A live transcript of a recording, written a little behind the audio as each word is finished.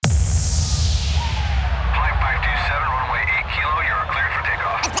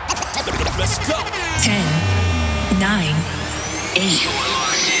9, 8,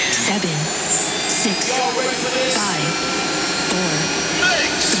 7, 6, 5, 4,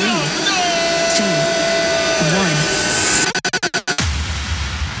 3, 2,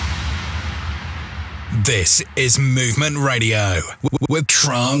 1. This is Movement Radio with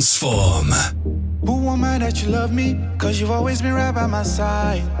Transform. Who am I that you love me? 'Cause you've always been right by my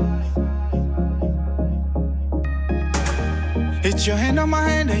side. It's your hand on my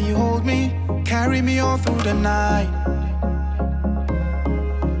hand and you hold me, carry me all through the night.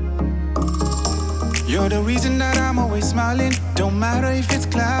 You're the reason that I'm always smiling, don't matter if it's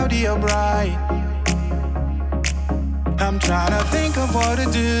cloudy or bright. I'm trying to think of what to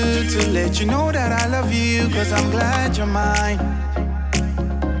do to let you know that I love you, 'cause I'm glad you're mine.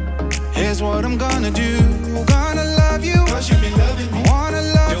 Here's what I'm gonna do, I'm gonna love you, 'cause you've been loving me. I wanna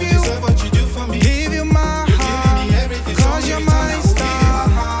love you, don't deserve what you do for me. Give you my heart, giving me everything, 'cause you're my star.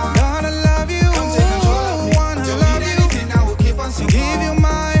 Gonna love you, come take control of me. Wanna don't love you, anything, I will keep on support. Give you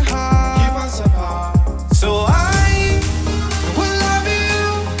my heart, keep on support. So I will love you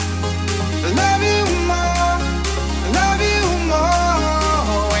more, love you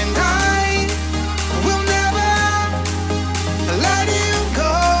more, and I will never let you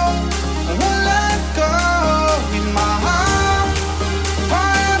go, won't let go. In my heart,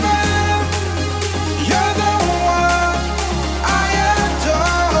 forever, you're the one I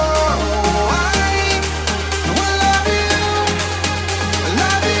adore. I will love you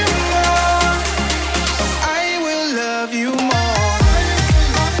more, I will love you more.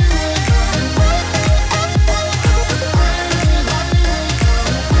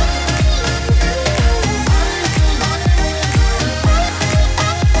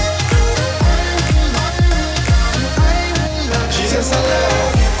 Jesus, I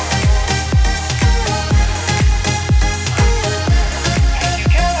love you.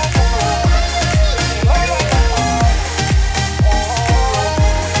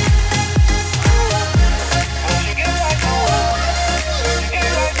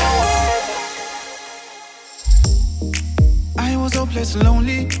 I was hopeless and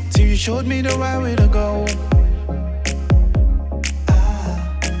lonely till you showed me the right way to go.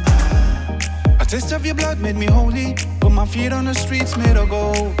 A taste of your blood made me holy, put my feet on the streets made of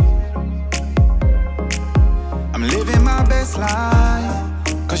gold. I'm living my best life,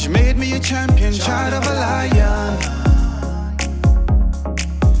 'cause you made me a champion, child of a lion.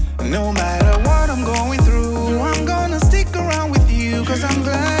 No matter what I'm going through, I'm gonna stick around with you, 'cause I'm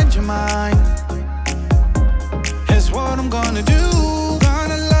glad you're mine. Here's what I'm gonna do,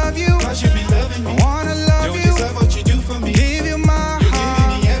 gonna love you, 'cause you've been loving me. I wanna love you, don't deserve what you do for me. Give you my heart,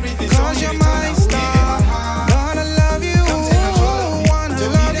 you're giving me everything, 'cause you're my star. Gonna love you, come take control of me. Wanna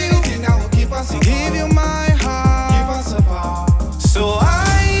don't love need anything, I will keep on support. Give you my heart, keep on support. So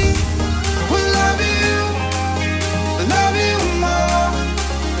I will love you more,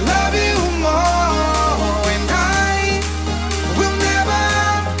 love you more, and I will never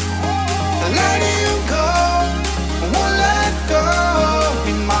let you go, won't let go.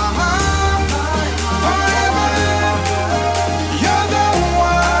 In my heart, forever, you're the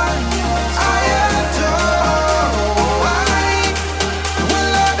one I adore. I will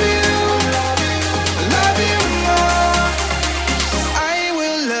love you more, I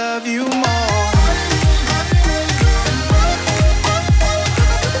will love you more.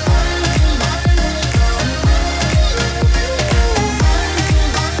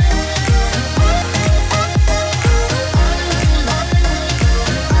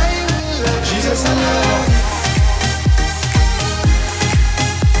 Jesus, I love you.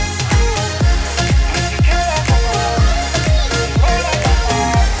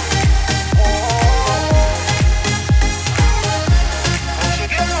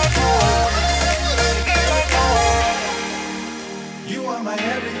 You are my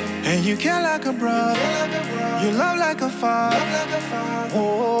everything, and you care like a brother. You love like a father.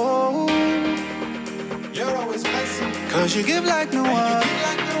 Oh, you're always blessing, 'cause you give like no other.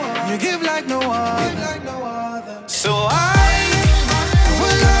 You give like no other. So I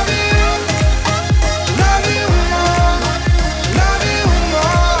will love you more, love you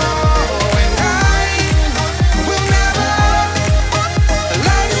more, and I will never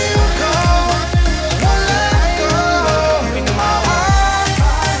let you go, won't let go. In my heart,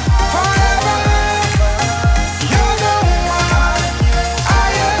 forever, you're the one I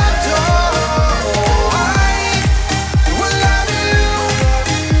adore. I will love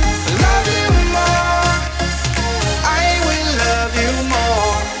you more, I will love you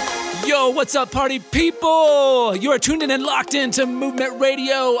more. Yo, what's up, party people? You are tuned in and locked into Movement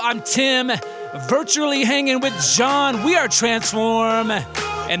Radio. I'm Tim, virtually hanging with John. We are Transform,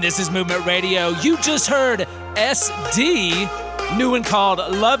 and this is Movement Radio. You just heard SD. New one called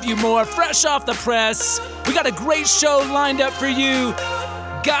Love You More, fresh off the press. We got a great show lined up for you.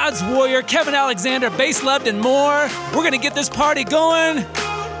 God's Warrior, Kevin Alexander, Bass Loved, and more. We're gonna get this party going.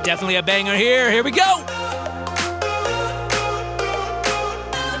 Definitely a banger here. Here we go.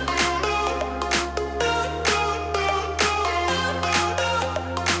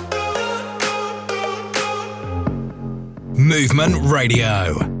 Movement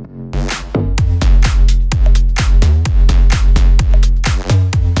Radio.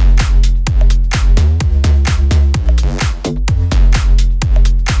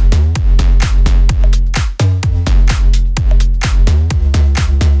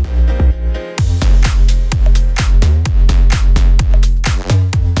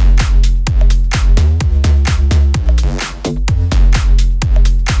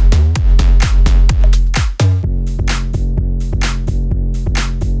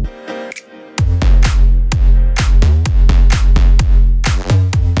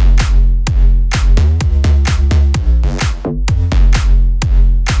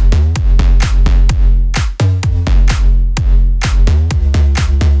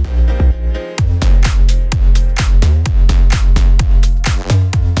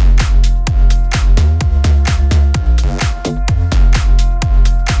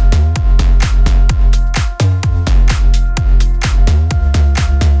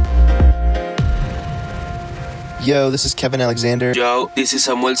 Yo, this is Kevin Alexander. Yo, this is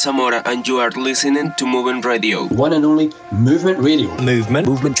Samuel Zamora, and you are listening to Movement Radio. One and only Movement Radio.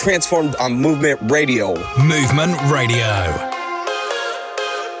 Movement transformed on Movement Radio. Movement Radio.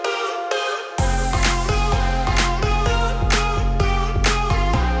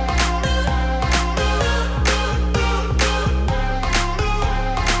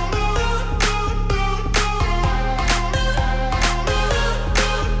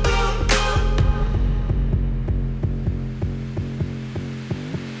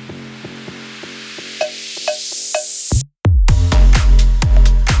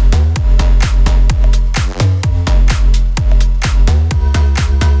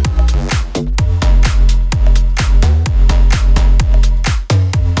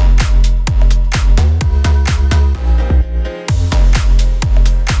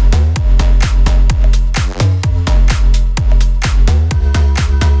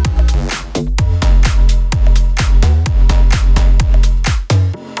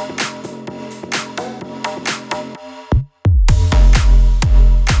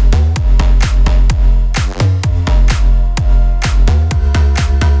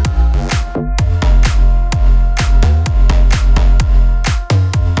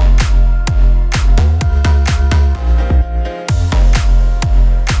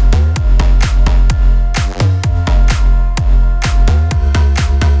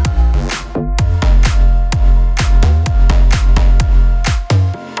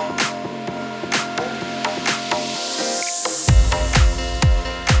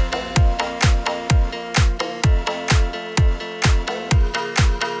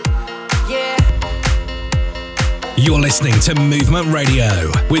 You're listening to Movement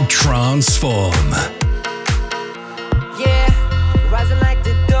Radio with Transform. Yeah, rising like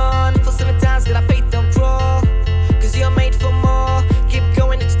the dawn. For 7 times that I faith don't draw. Cause you're made for more. Keep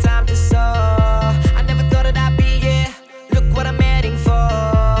going, it's time to soar. I never thought that I'd be here. Look what I'm heading for.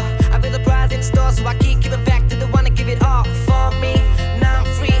 I feel the prize in store, so I keep giving back to the one that give it all for me. Now I'm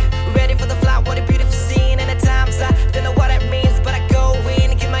free, ready for the flight. What a beautiful scene. And at times I don't know what that means, but I go in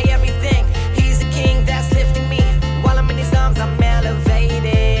and give my everything. He's the king that's lifting me. While I'm in his arms, I'm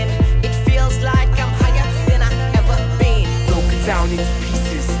elevated. It feels like I'm higher than I've ever been. Broken down into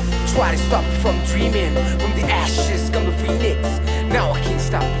pieces. Try to stop me from dreaming. From the ashes come the phoenix. Now I can't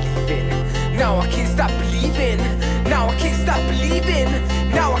stop believing. Now I can't stop believing. Now I can't stop believing.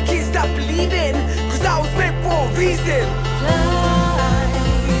 Now I can't stop believing. Cause I was meant for a reason.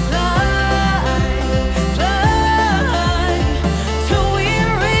 Fly, fly, till we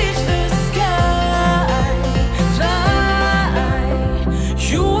reach the sky. Fly,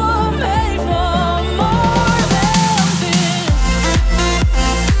 you were made for more than this.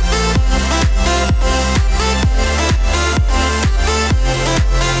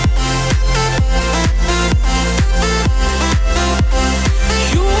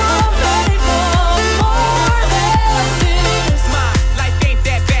 You were made for more than this.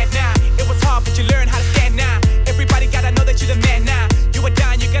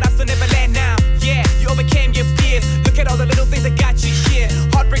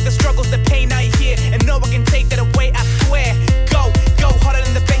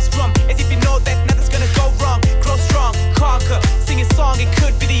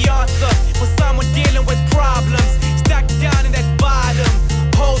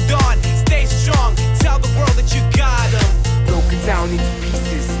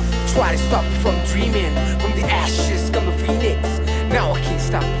 Try to stop me from dreaming. From the ashes come the phoenix. Now I can't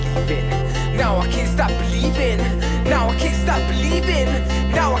stop believing. Now I can't stop believing. Now I can't stop believing.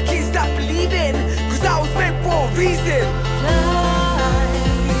 Now I can't stop believing. Cause I was meant for a reason.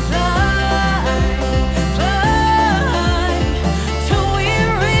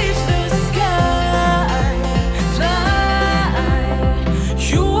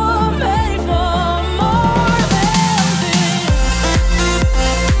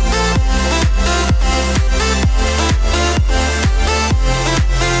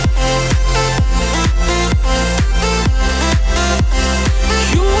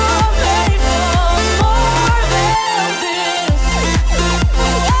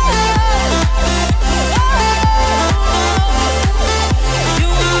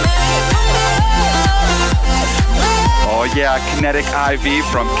 Yeah, Kinetic IV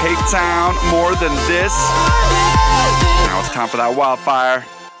from Cape Town, More Than This. Now it's time for that wildfire.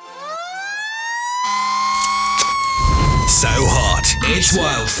 So hot, it's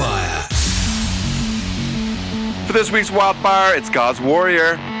wildfire. For this week's wildfire, it's God's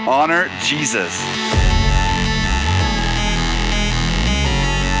Warrior, Honor Jesus.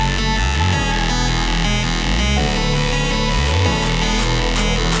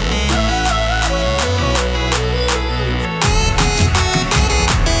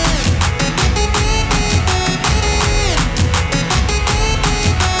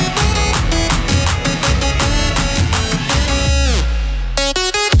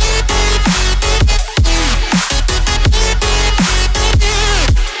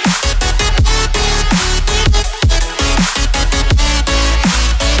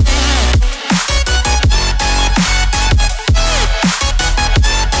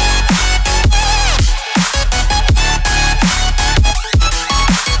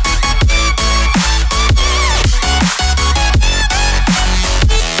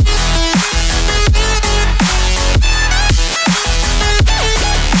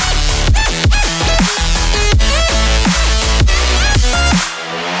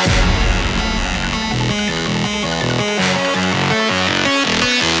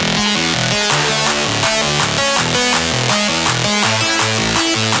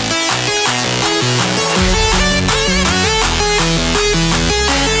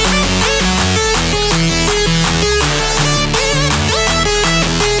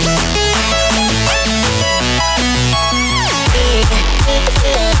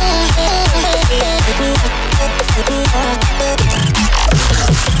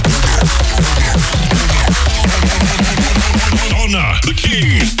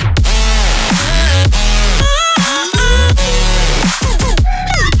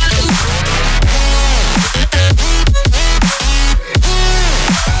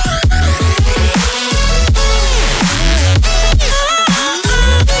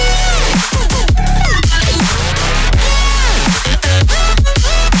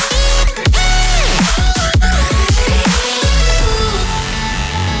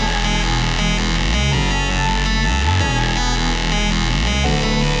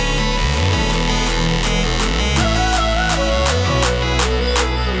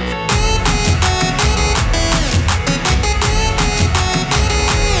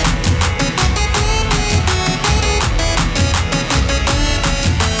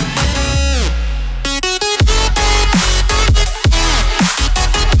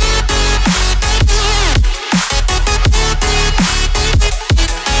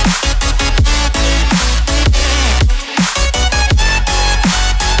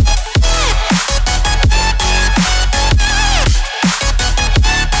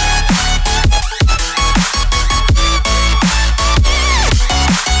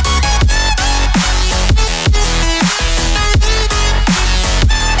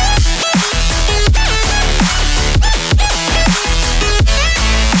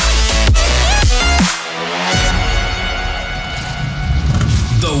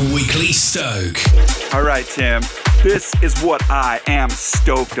 Stoke. All right, Tim, this is what I am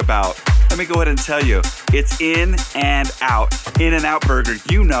stoked about. Let me go ahead and tell you, it's In and Out. In and Out Burger,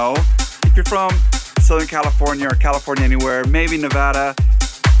 you know, if you're from Southern California or California anywhere, maybe Nevada,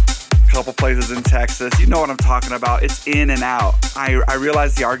 a couple places in Texas, you know what I'm talking about. It's In and Out. I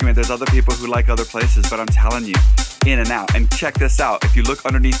realize the argument, there's other people who like other places, but I'm telling you, In and Out. And check this out, if you look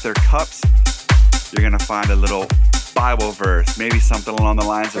underneath their cups, you're gonna find a little Bible verse, maybe something along the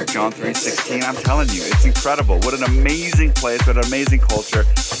lines of John 3:16. I'm telling you, it's incredible. What an amazing place, what an amazing culture.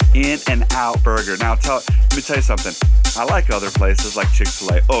 In and Out Burger. Now, let me tell you something. I like other places like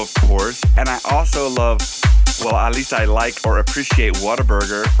Chick-fil-A, of course, and I also love, well, at least I like or appreciate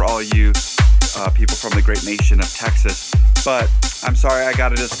Whataburger for all you people from the great nation of Texas. But I'm sorry, I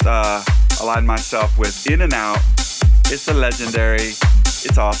gotta just align myself with In-N-Out. It's a legendary,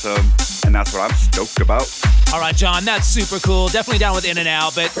 it's awesome, and that's what I'm stoked about. All right, John, that's super cool. Definitely down with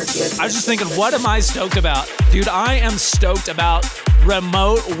In-N-Out, but I was just thinking, what am I stoked about? Dude, I am stoked about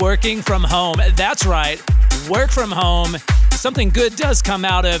remote working from home. That's right, work from home. Something good does come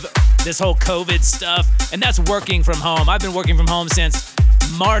out of this whole COVID stuff, and that's working from home. I've been working from home since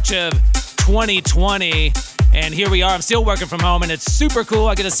March of 2020, and here we are. I'm still working from home, and it's super cool.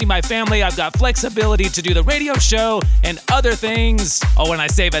 I get to see my family. I've got flexibility to do the radio show and other things. Oh, and I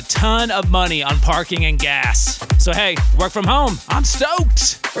save a ton of money on parking and gas. So hey, work from home. I'm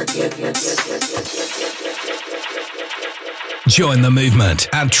stoked. Join the movement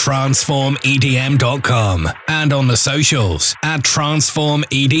at transformedm.com and on the socials at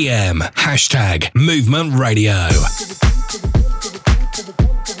transformedm. #Movement Radio.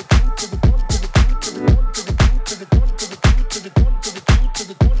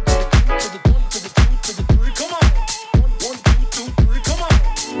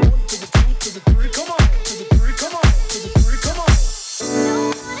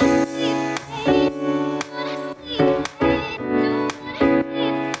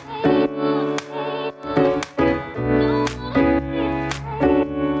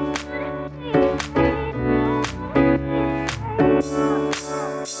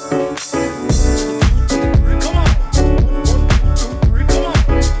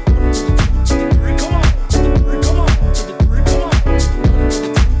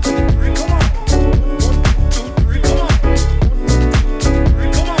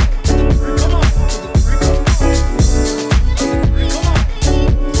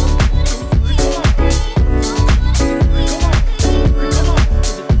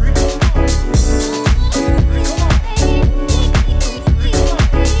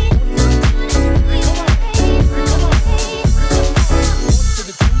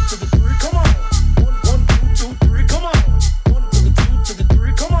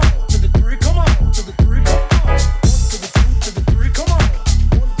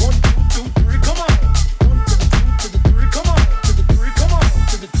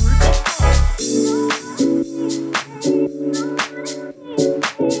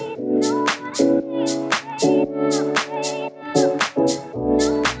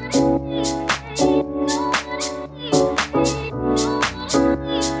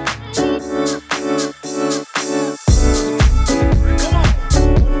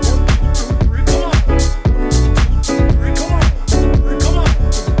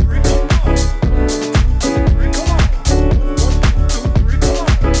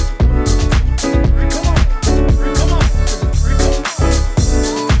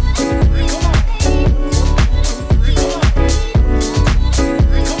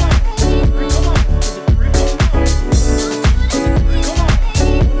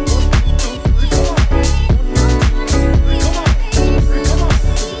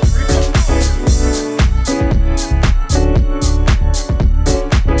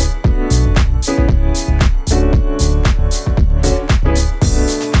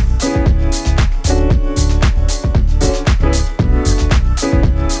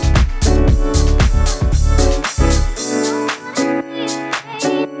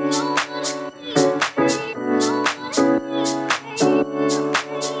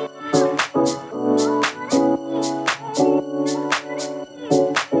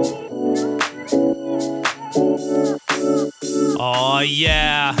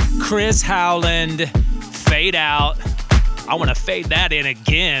 Yeah, Chris Howland, Fade Out. I want to fade that in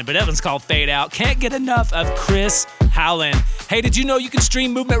again, but that one's called Fade Out. Can't get enough of Chris Howland. Hey, did you know you can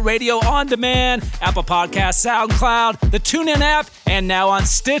stream Movement Radio on demand? Apple Podcasts, SoundCloud, the TuneIn app, and now on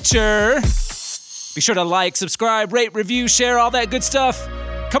Stitcher. Be sure to like, subscribe, rate, review, share, all that good stuff.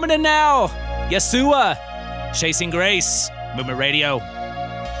 Coming in now, Yeshua, Chasing Grace, Movement Radio.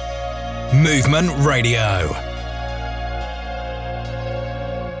 Movement Radio.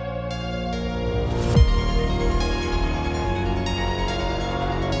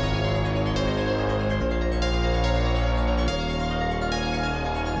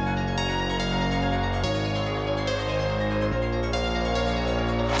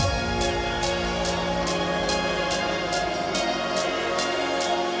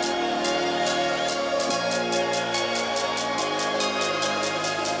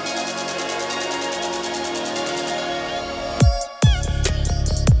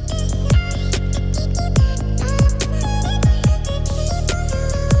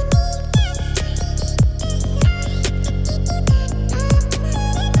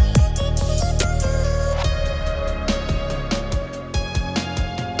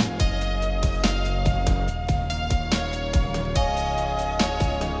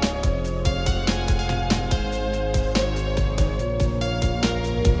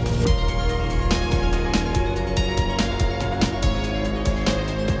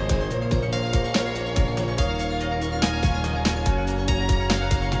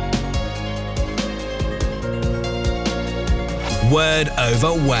 Word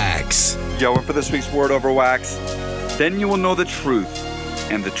Over Wax. Yo, and for this week's Word Over Wax, then you will know the truth,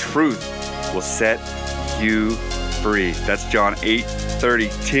 and the truth will set you free. That's John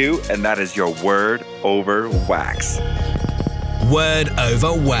 8:32, and that is your Word Over Wax. Word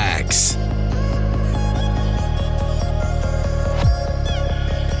Over Wax.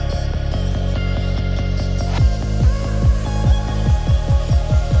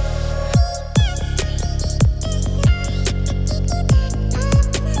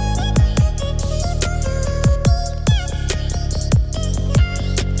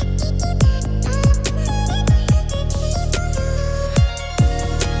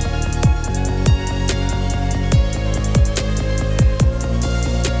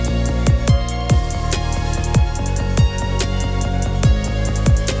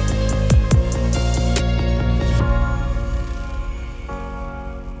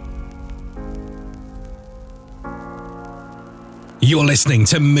 You're listening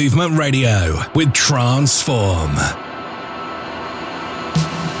to Movement Radio with Transform.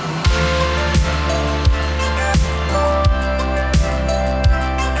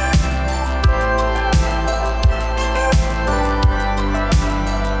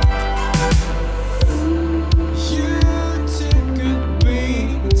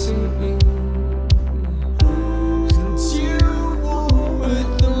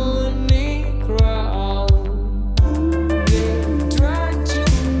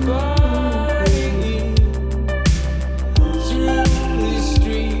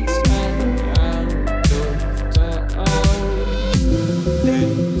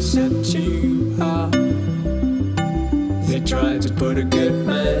 Put a good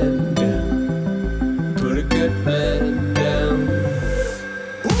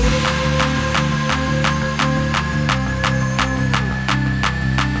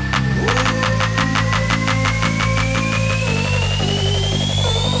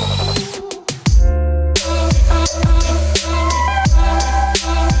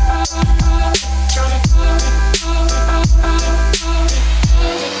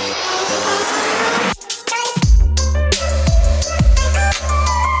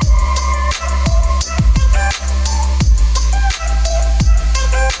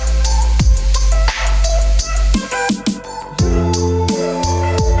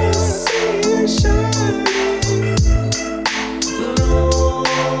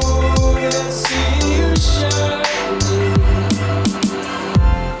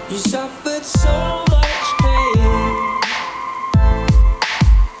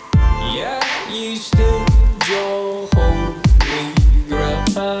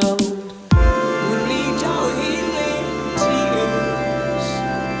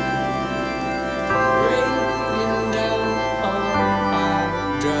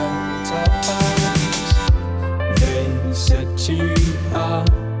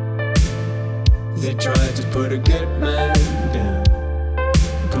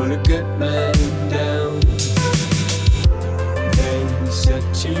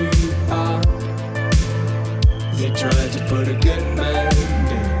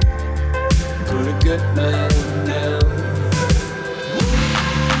man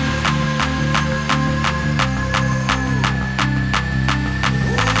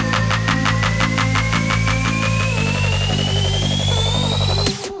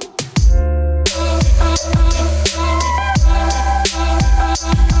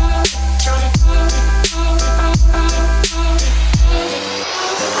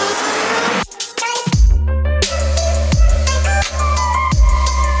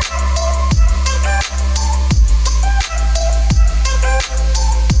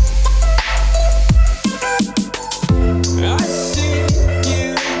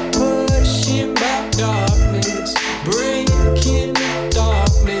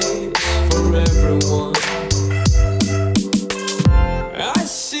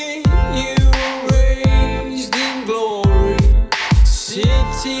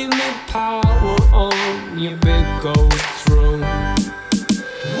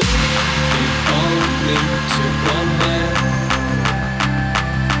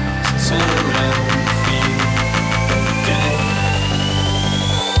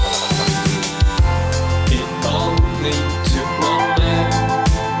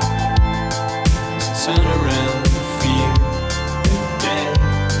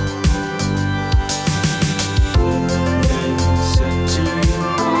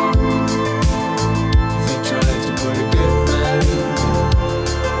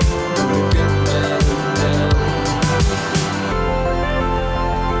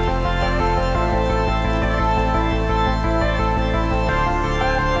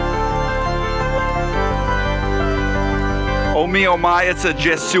me, oh my, it's a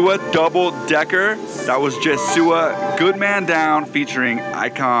Jesua double decker. That was Jesua Good Man Down featuring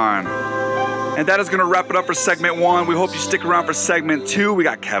Icon. And that is going to wrap it up for segment 1. We hope you stick around for segment 2. We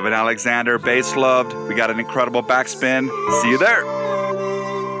got Kevin Alexander, Bass Loved. We got an incredible backspin. See you there.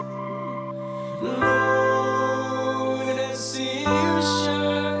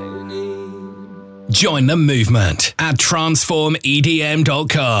 Join the movement at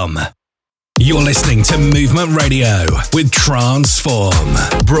transformedm.com. You're listening to Movement Radio with Transform.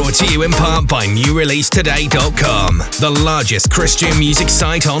 Brought to you in part by NewReleaseToday.com, the largest Christian music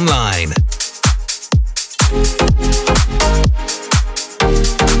site online.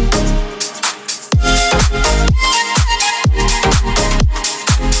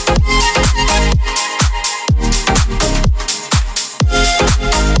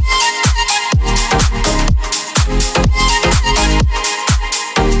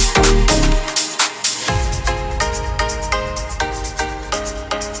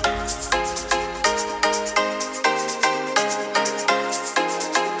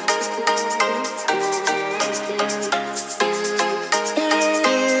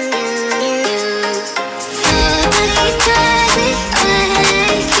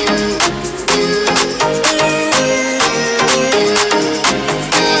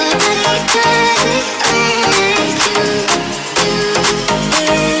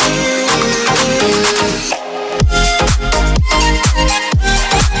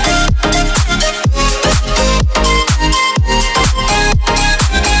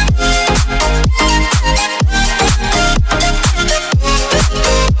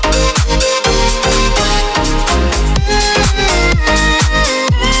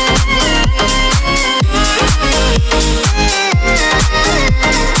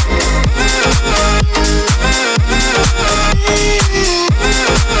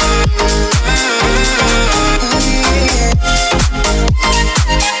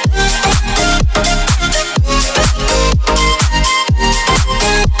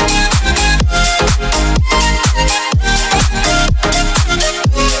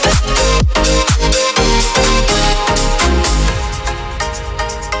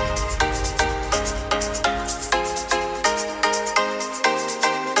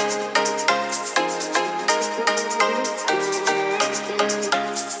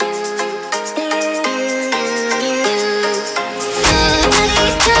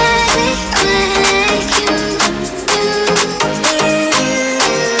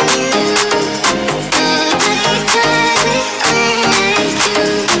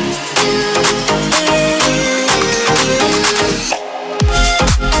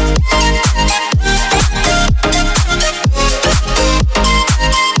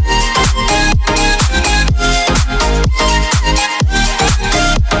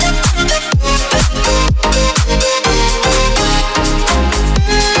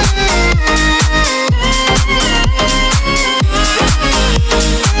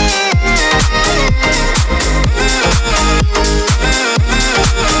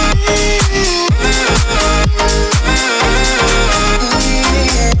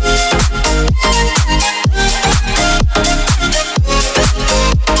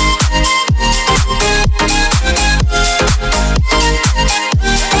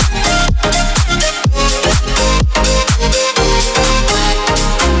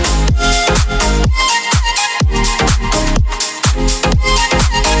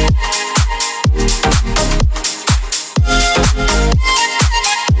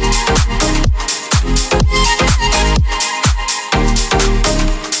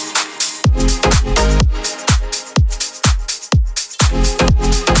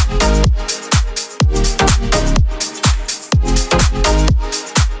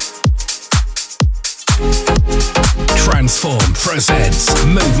 Transform presents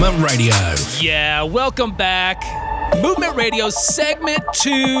Movement Radio. Yeah, welcome back. Movement Radio segment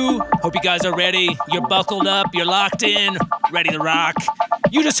 2. Hope you guys are ready. You're buckled up, you're locked in, ready to rock.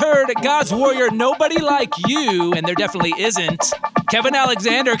 You just heard God's Warrior, Nobody Like You, and there definitely isn't. Kevin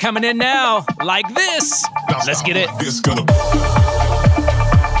Alexander coming in now, like this. Let's get it.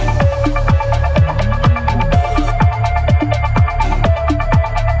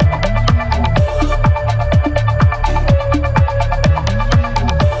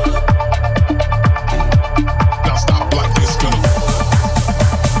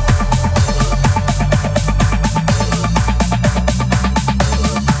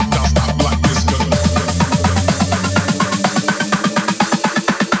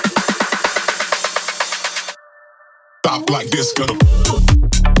 Like this, gonna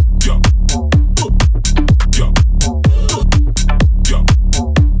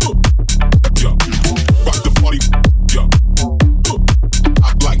rock the party,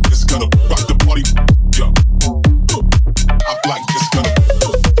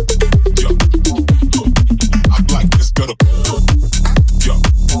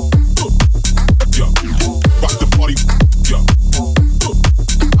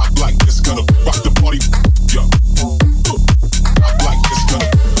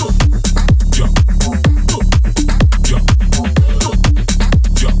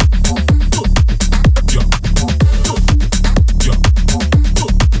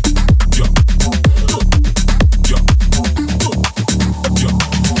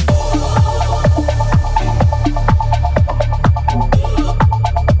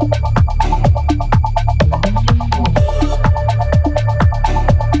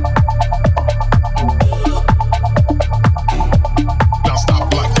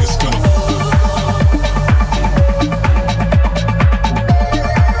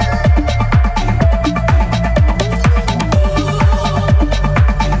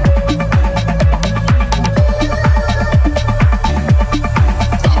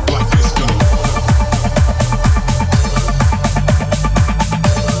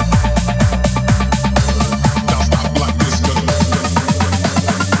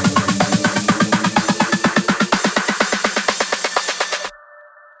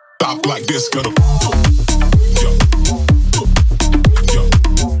 this, gonna.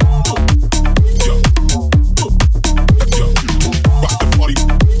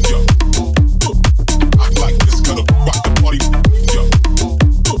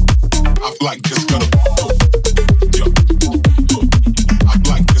 Like this, gonna I'm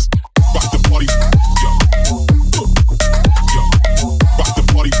like this, rock the party, rock the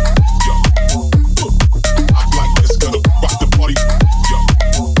party, I'm like this, gonna rock the party,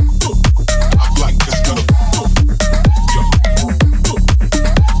 I'm like this, gonna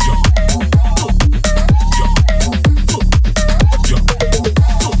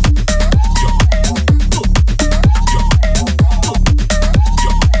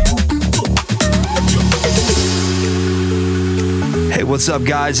What's up,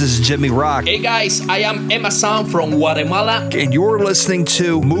 guys? This is Jimmy Rock. Hey, guys, I am Emma Sound from Guatemala. And you're listening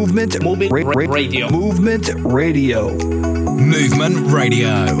to Movement Radio. Movement Radio. Movement Radio.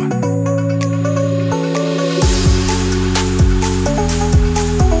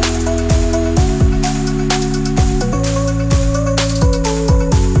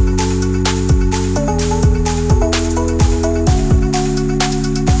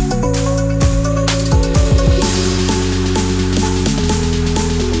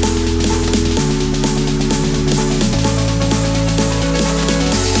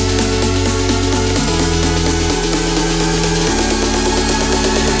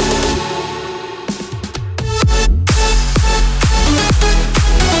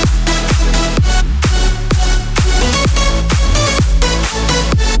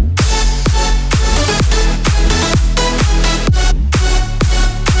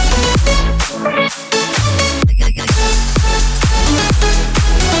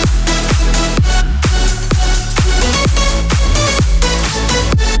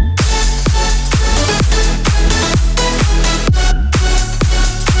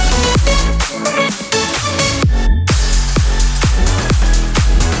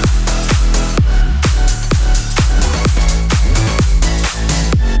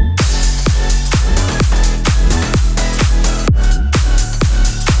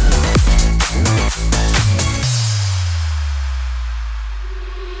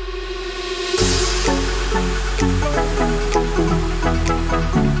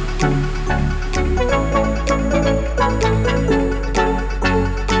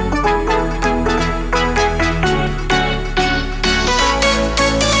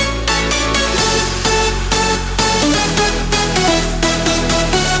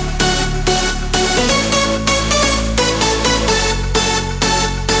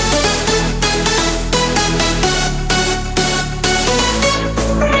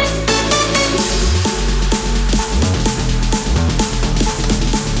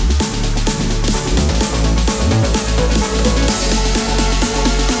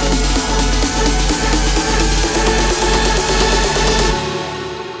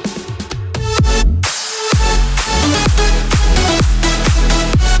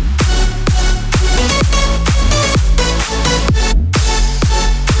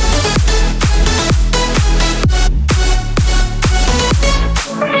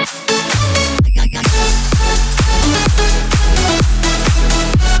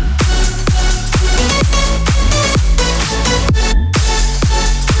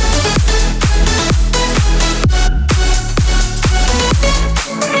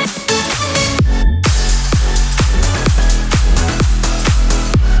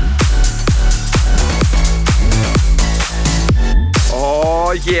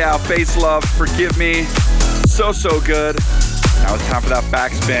 Yeah, Bass Love, Forgive Me. So good. Now it's time for that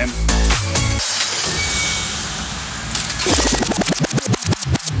backspin.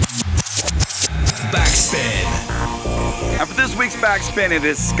 Backspin. And for this week's backspin, it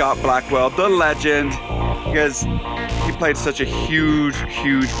is Scott Blackwell, the legend, because he played such a huge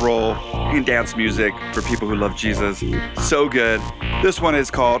role in dance music for people who love Jesus. So good. This one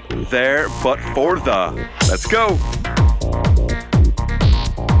is called There But For The. Let's go.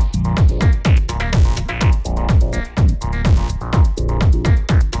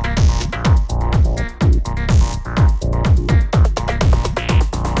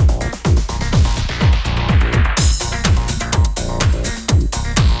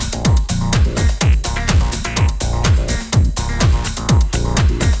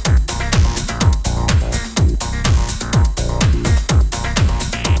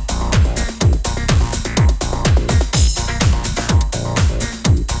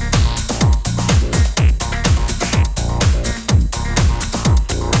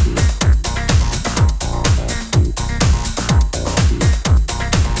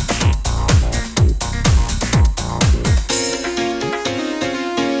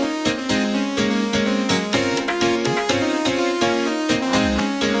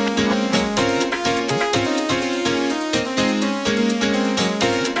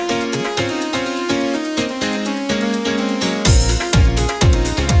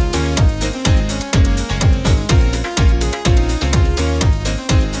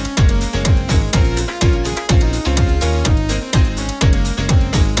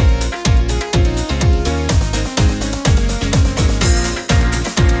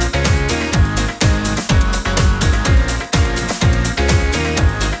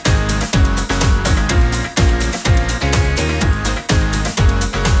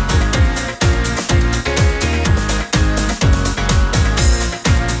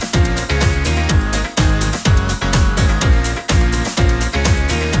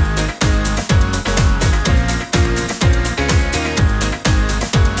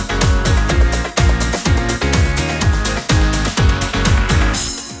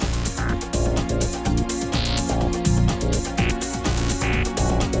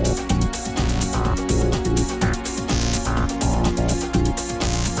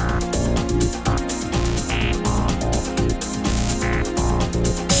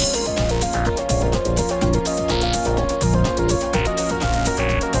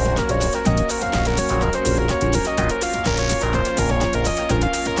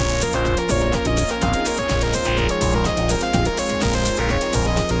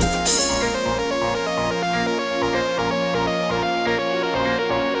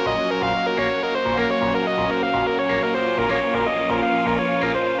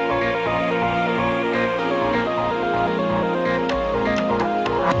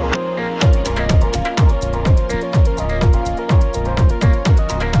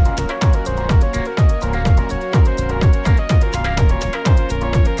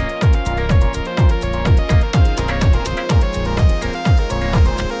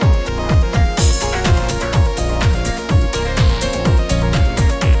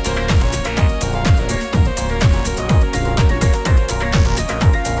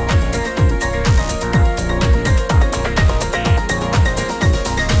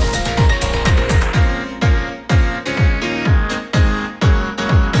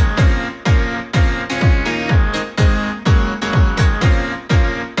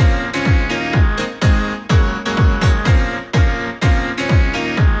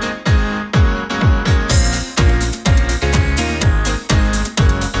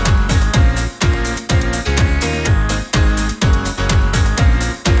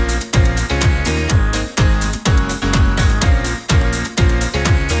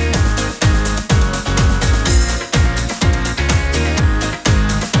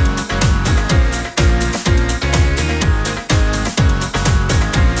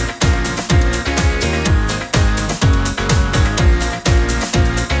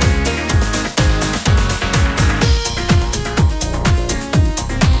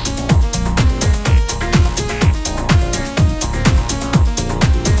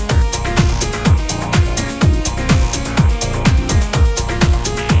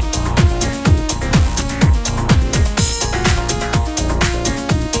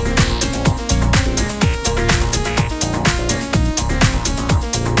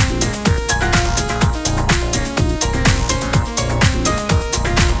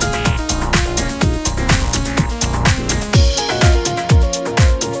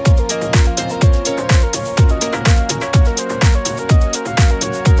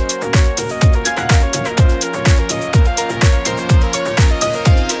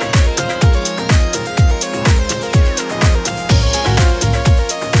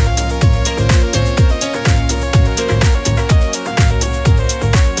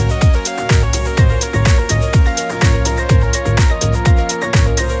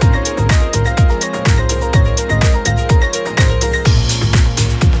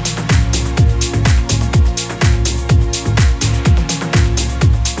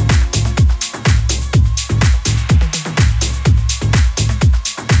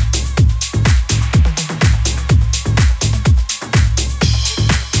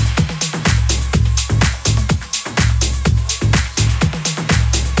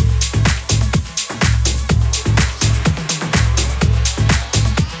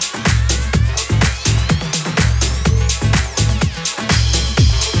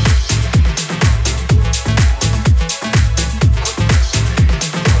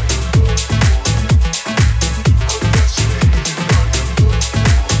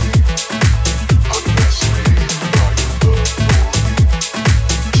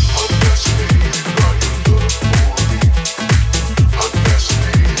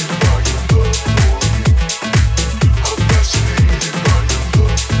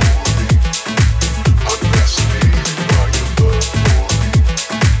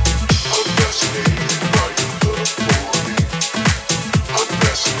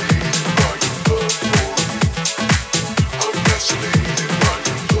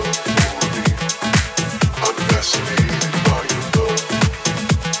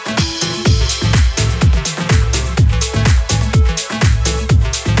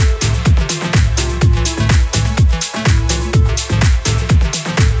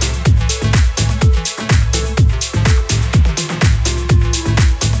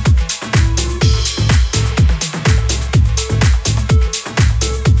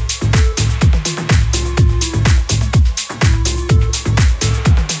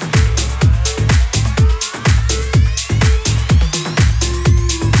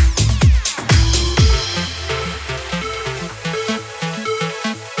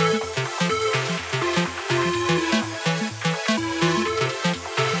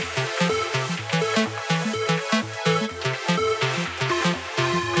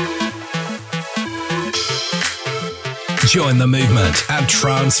 Join the movement at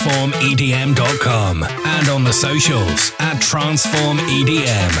transformedm.com and on the socials at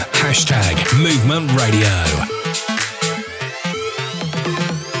transformedm. #Movement Radio.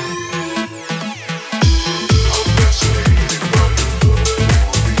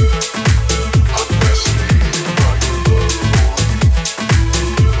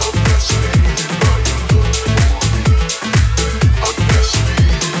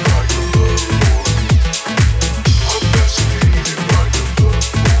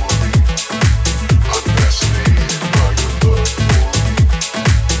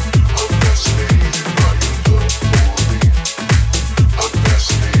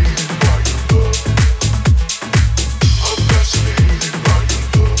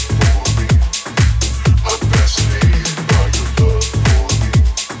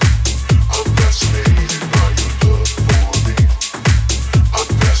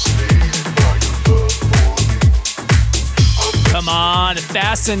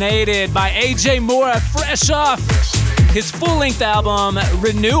 Fascinated by AJ Mora, fresh off his full-length album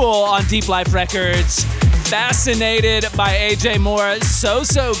Renewal on Deep Life Records. Fascinated by AJ Mora, so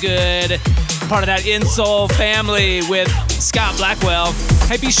good. Part of that In-Soul family with Scott Blackwell.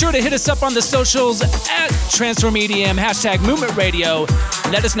 Hey, be sure to hit us up on the socials at TransformEDM, #Movement Radio.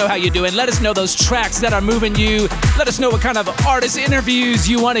 Let us know how you're doing. Let us know those tracks that are moving you. Let us know what kind of artist interviews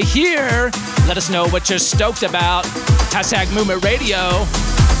you want to hear. Let us know what you're stoked about. #Movement Radio.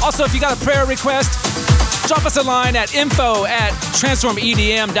 Also, if you got a prayer request, drop us a line at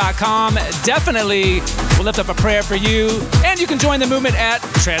info@transformedm.com. Definitely, we'll lift up a prayer for you. And you can join the movement at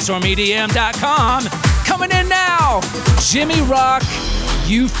transformedm.com. Coming in now, Jimmy Rock,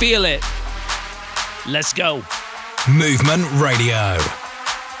 You Feel It. Let's go. Movement Radio.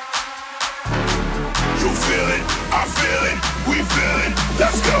 You feel it, I feel it, we feel it,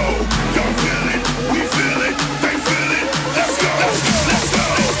 let's go. Don't feel it, we feel it, they feel it, let's go, let's go, let's go,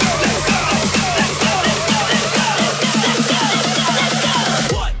 let's go, let's go, let's go, let's go, let's go, let's go, let's go.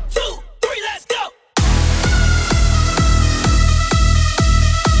 1, 2, 3, let's go.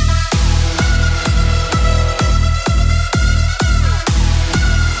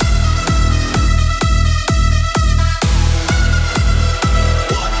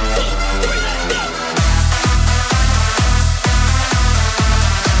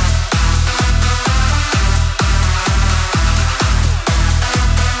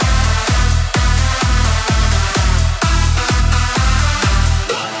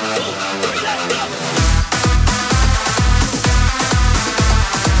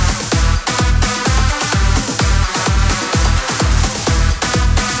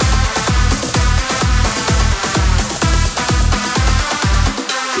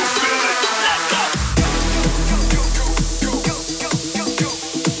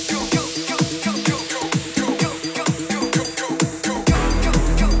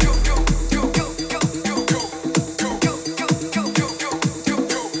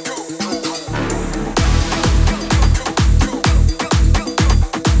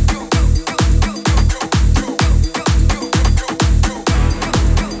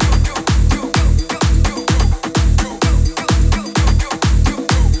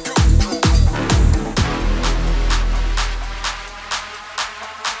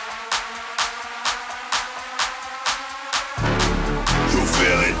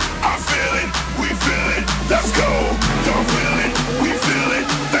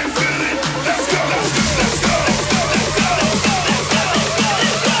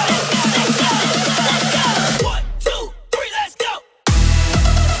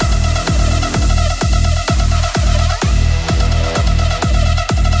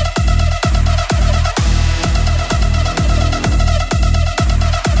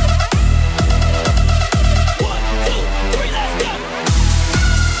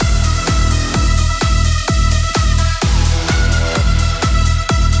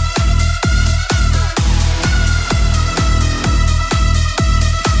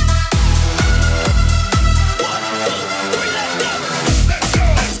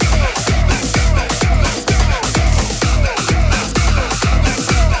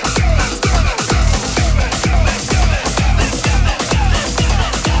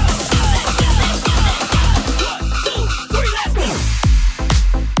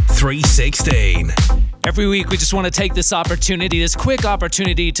 Every week, we just want to take this opportunity, this quick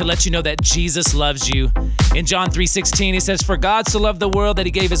opportunity, to let you know that Jesus loves you. In John 3:16, he says, "For God so loved the world that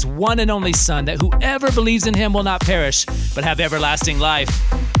he gave his one and only Son, that whoever believes in him will not perish, but have everlasting life."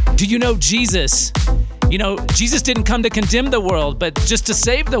 Do you know Jesus? You know, Jesus didn't come to condemn the world, but just to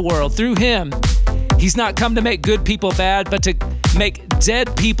save the world through him. He's not come to make good people bad, but to make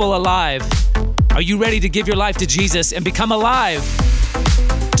dead people alive. Are you ready to give your life to Jesus and become alive?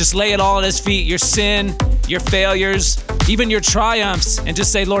 Just lay it all at his feet, your sin, your failures, even your triumphs, and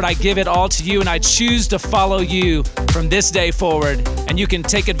just say, Lord, I give it all to you and I choose to follow you from this day forward. And you can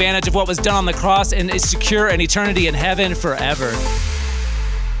take advantage of what was done on the cross and secure an eternity in heaven forever.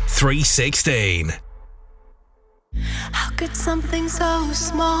 316. How could something so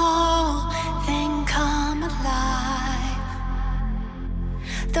small then come alive?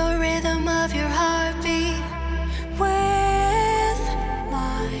 The rhythm of your heartbeat with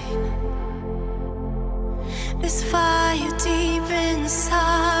mine. This fire deep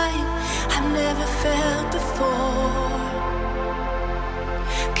inside I've never felt before.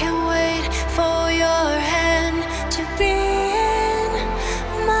 Can't wait for your hand to be in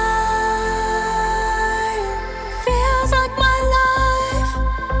mine. Feels like my life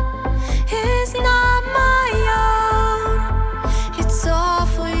is not my own. It's all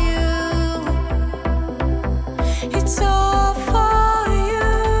for you. It's all for you.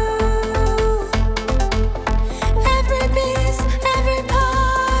 Every piece, every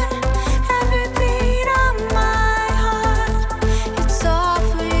part, every beat of my heart. It's all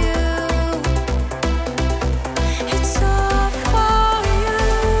for you. It's all for you.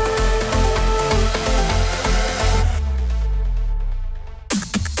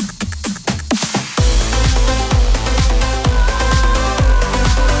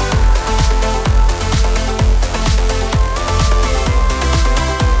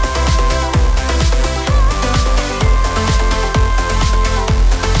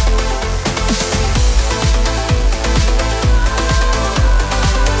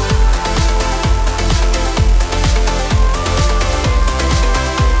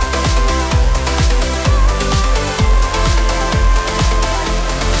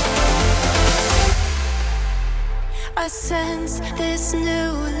 I sense this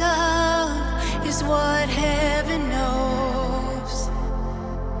new love is what heaven knows.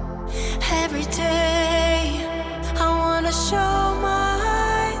 Every day I wanna show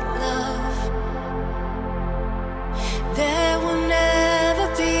my love. There will never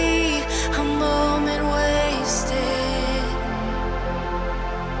be a moment wasted.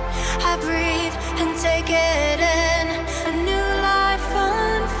 I breathe and take it in. A new life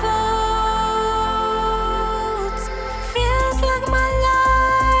unfolds. Feels like my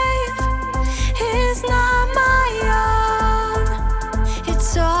life is not my own.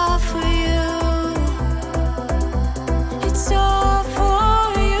 It's all for you. It's all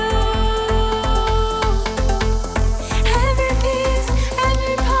for you. Every piece,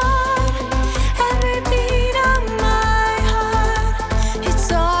 every part, every beat of my heart. It's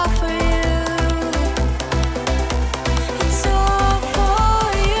all for you. It's all for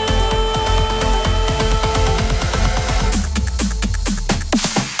you.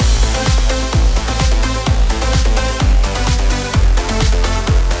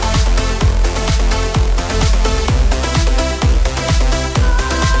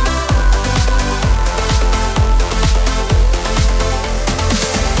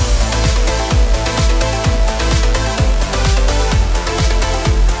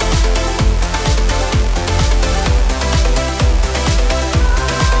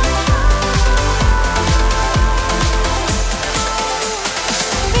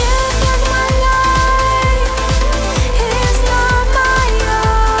 Feels like my life is not my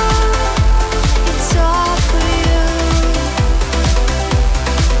own. It's all for you.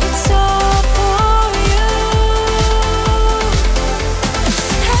 It's all for you.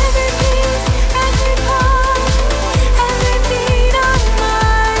 Every piece, every part, every beat of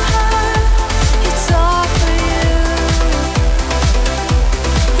my heart. It's all for you.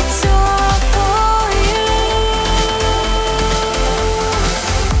 It's all for you.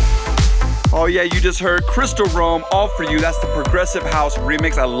 Oh yeah, you just heard Crystal Rome, All For You. That's the Progressive House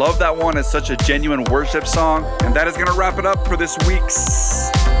remix. I love that one. It's such a genuine worship song. And that is going to wrap it up for this week's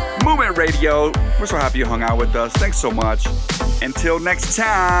Movement Radio. We're so happy you hung out with us. Thanks so much. Until next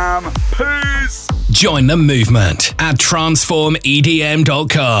time, peace. Join the movement at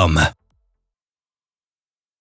transformedm.com.